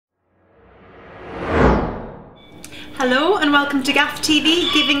Hello and welcome to Gaff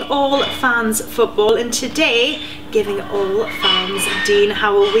TV, giving all fans football, and today giving all fans Dean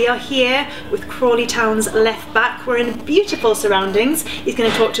Howell. We are here with Crawley Town's left back. We're in beautiful surroundings. He's going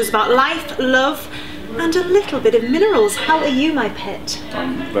to talk to us about life, love and a little bit of minerals. How are you, my pet?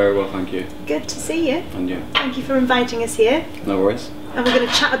 I'm very well, thank you. Good to see you. And you? Thank you for inviting us here. No worries. And we're going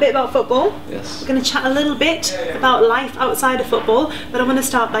to chat a bit about football. Yes. We're going to chat a little bit about life outside of football, but I want to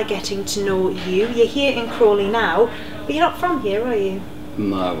start by getting to know you. You're here in Crawley now, but you're not from here, are you?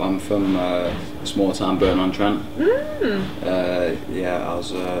 No, I'm from a small town, Burton-on-Trent. Yeah, I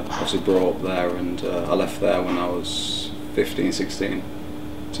was obviously brought up there, and I left there when I was 15, 16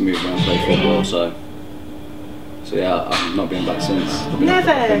 to move around and play football, so yeah, I've not been back since. I've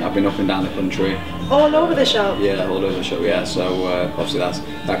been up and down the country. All over the shop? Yeah, all over the shop, yeah. So obviously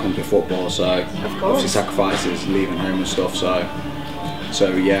that comes with football, so obviously sacrifices, leaving home and stuff, so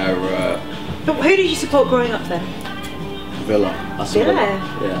yeah. But who did you support growing up then? Villa.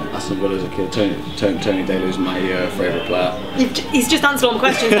 Yeah, Aston Villa as a kid. Tony Daly's my favourite player. He's just answered all the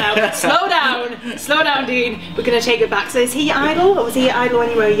questions now. Slow down, Dean. We're going to take it back. So is he your idol, or was he your idol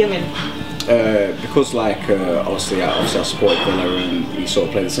when you were a young'un? Because obviously I supported Villa, and he sort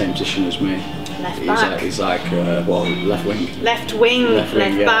of played the same position as me. Left back. He's like left wing. Left wing,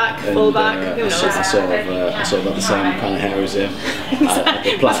 left back, full back. Who knows? I sort of had the same kind of hair as him.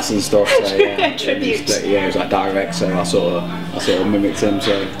 The plaits and stuff. So yeah, tribute. He was like direct, so I sort of mimicked him.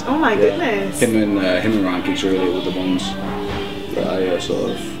 So oh my goodness. Him and Ranki's really were the ones that I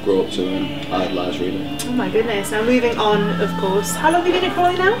sort of grew up to and idolised really. Oh my goodness. Now moving on, of course. How long have you been at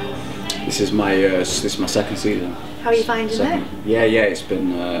Crawley now? This is my second season. How are you finding it? Yeah, it's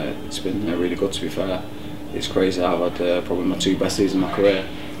been really good, to be fair. It's crazy. I've had probably my two best seasons of my career.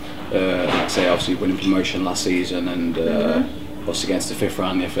 Like I say, obviously winning promotion last season, and obviously against the fifth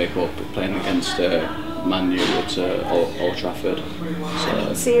round of the FA Cup, playing against Man U at Old Trafford.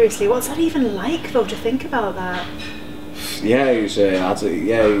 So, seriously, what's that even like though, to think about that? Yeah, it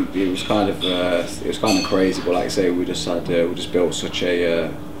was kind of crazy. But like I say, we just built such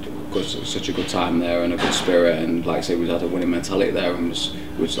a good time there and a good spirit, and like I say, we had a winning mentality there, and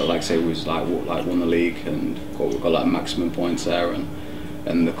we won the league and we got like maximum points there,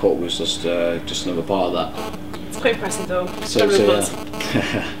 and the cup was just another part of that. It's quite impressive though.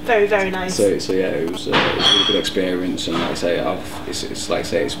 Yeah. Very, very nice. So yeah, it was a really good experience, and like I say,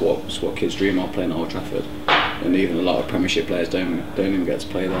 it's what kids dream of, playing at Old Trafford. And even a lot of Premiership players don't even get to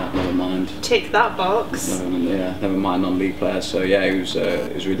play there. Never mind. Tick that box. Never mind non-league players. So yeah, it was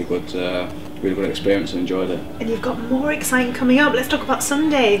really good experience. I enjoyed it. And you've got more exciting coming up. Let's talk about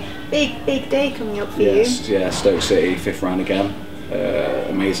Sunday. Big day coming up for you. Yeah, Stoke City, fifth round again.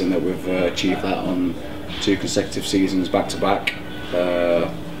 Amazing that we've achieved that on 2 consecutive seasons back to back.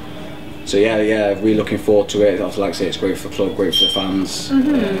 So yeah, really looking forward to it. Like I say, it's great for the club, great for the fans.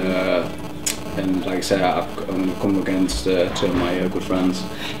 And like I say, I'm coming against two of my good friends.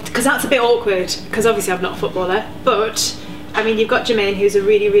 Because that's a bit awkward, because obviously I'm not a footballer, but I mean, you've got Jermaine, who's a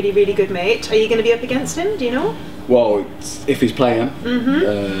really, really, really good mate. Are you going to be up against him, do you know? Well, if he's playing,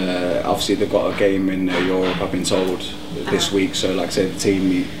 obviously they've got a game in Europe, I've been told, this week, so like I say, the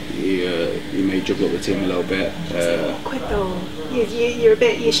team, he may juggle up the team a little bit. It's awkward though.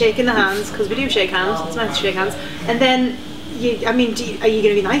 You're shaking the hands, because we do shake hands, it's nice to shake hands, and then are you going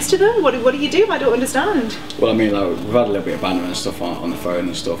to be nice to them? What do you do? I don't understand. Well, I mean, like, we've had a little bit of banter and stuff on the phone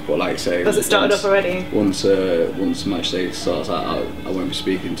and stuff, but like I say, has it started up already? Once match day starts, I won't be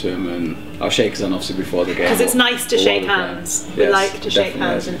speaking to him, and I'll shake his hand obviously before the game. Because it's nice to shake hands. We like to shake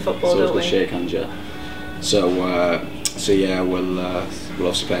hands in football, don't we? Shake hands, yeah. So yeah, we'll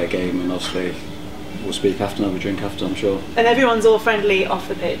obviously play a game, and obviously we'll speak after, have a drink after, I'm sure. And everyone's all friendly off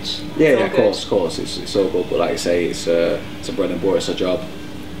the pitch? Yeah, of course, it's all good, but like I say, it's a bread and butter, it's a job.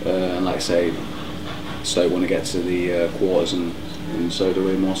 And like I say, Stoke want to get to the quarters, and so do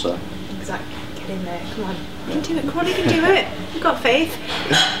we more so. Exactly, get in there, come on. You can do it, Crawley can do it. You've got faith.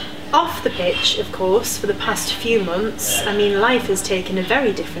 Off the pitch, of course, for the past few months, I mean, life has taken a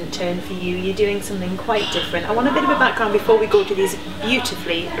very different turn for you. You're doing something quite different. I want a bit of a background before we go to these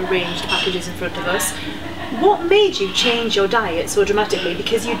beautifully arranged packages in front of us. What made you change your diet so dramatically?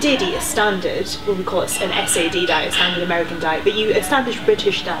 Because you did eat a standard, well, we call it an SAD diet, standard American diet, but you established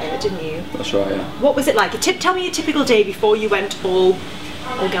British diet, didn't you? That's right, yeah. What was it like? Tell me a typical day before you went all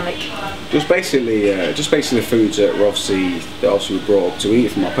organic. Just basically the foods that we brought up to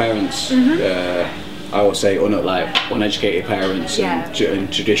eat from our parents. I always say uneducated parents and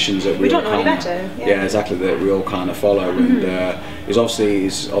traditions that we don't all know any better. Yeah, exactly, that we all kind of follow. And he's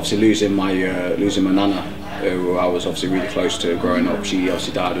obviously losing my nana, who I was obviously really close to growing up. She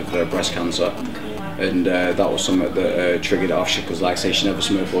obviously died of breast cancer. and that was something that triggered it off, because like I say, she never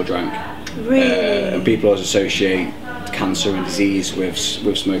smoked or drank. Really? And people always associate cancer and disease with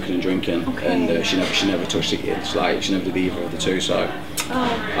smoking and drinking, and she never touched it. It's like she never did either of the two. So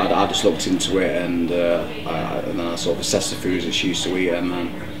I just looked into it, and then I sort of assessed the foods that she used to eat, and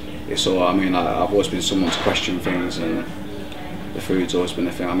then it's all. I mean, I've always been someone to question things, and the food's always been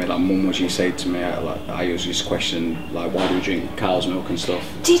a thing. I mean, like Mum would used to say to me, I usually just question like, why do we drink cow's milk and stuff?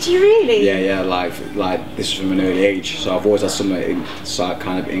 Did you really? Yeah, like this is from an early age. So I've always had something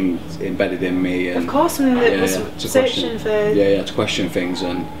kind of embedded in me. And, of course, when that was searching for. To question things,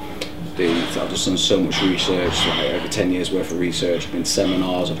 and I've just done so much research, like over 10 years worth of research. I've been to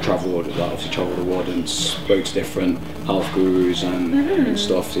seminars, I've travelled, obviously travelled the world and spoke to different health gurus and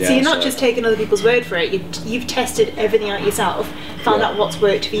stuff. Yeah, so you're not just taking other people's word for it, you've tested everything out yourself, found out what's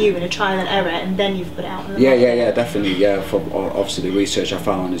worked for you in a trial and error, and then you've put it out on the market. Yeah, definitely. Yeah, obviously the research I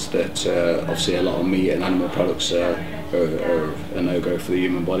found is that obviously a lot of meat and animal products are a no-go for the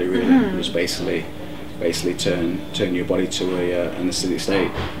human body, really. Just basically turn your body to an acidic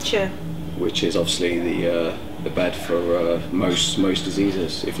state. Sure. Which is obviously the bed for most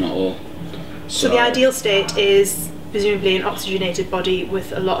diseases, if not all. So the ideal state is presumably an oxygenated body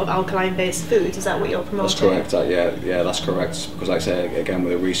with a lot of alkaline-based foods. Is that what you're promoting? That's correct. Yeah, that's correct. Because, like I say, again,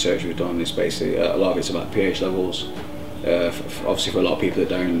 with the research we've done, it's basically a lot of it's about pH levels. Obviously, for a lot of people that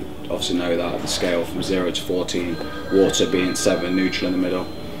don't obviously know that, the scale from 0 to 14, water being 7, neutral in the middle.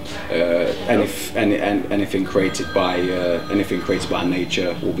 Anything created by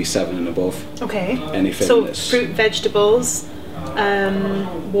nature will be 7 and above. Okay. So fruit, vegetables,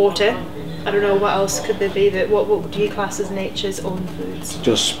 water. I don't know what else could there be. What do you class as nature's own foods?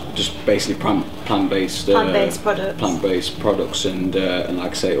 Just basically plant-based products. Plant-based products, and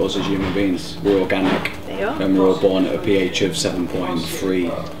like I say, us as human beings, we're organic. They are. And we're all born at a pH of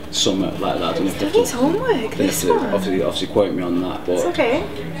 7.3. Something like that. He's done his homework. This one. Obviously quote me on that. But it's okay.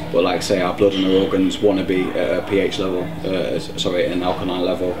 But like I say, our blood and our organs want to be at a pH level, an alkaline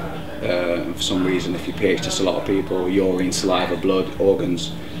level. For some reason, if you pH test a lot of people, urine, saliva, blood,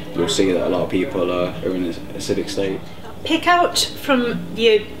 organs, you'll see that a lot of people are in an acidic state. Pick out from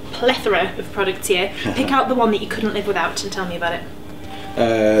your plethora of products here, pick out the one that you couldn't live without and tell me about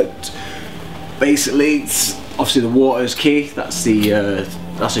it. Basically, obviously the water is key. That's the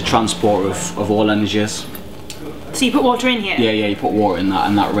transport of all energies. So you put water in here? Yeah, you put water in that,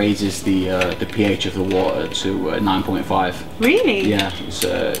 and that raises the pH of the water to 9.5. Really? Yeah,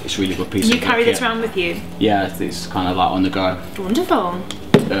 it's really good piece. You carry this around with you? Yeah, it's kind of like on the go. Wonderful.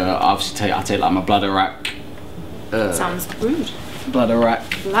 Obviously, I take like my bladder rack. Sounds rude. Bladder rack.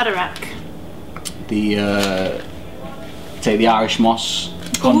 Bladder rack. Take the Irish moss.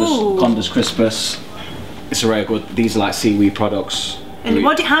 Condus crispus. It's very good. These are like seaweed products. And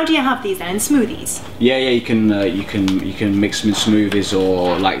how do you have these then? In smoothies? Yeah, you can mix them in smoothies,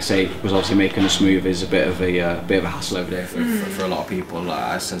 or like say, because obviously making a smoothie is a bit of a hassle over there for a lot of people. Like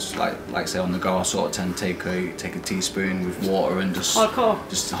I said, like say on the go, I sort of tend to take a teaspoon with water and just hardcore,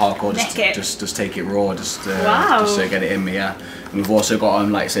 just take it raw, just to get it in me. Yeah, and we've also got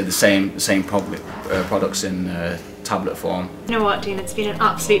like say the same products in tablet form. You know what, Dean, it's been an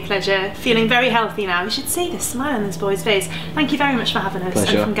absolute pleasure. Feeling very healthy now. You should see the smile on this boy's face. Thank you very much for having us.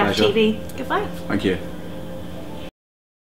 Pleasure, and from Gaff TV, goodbye. Thank you.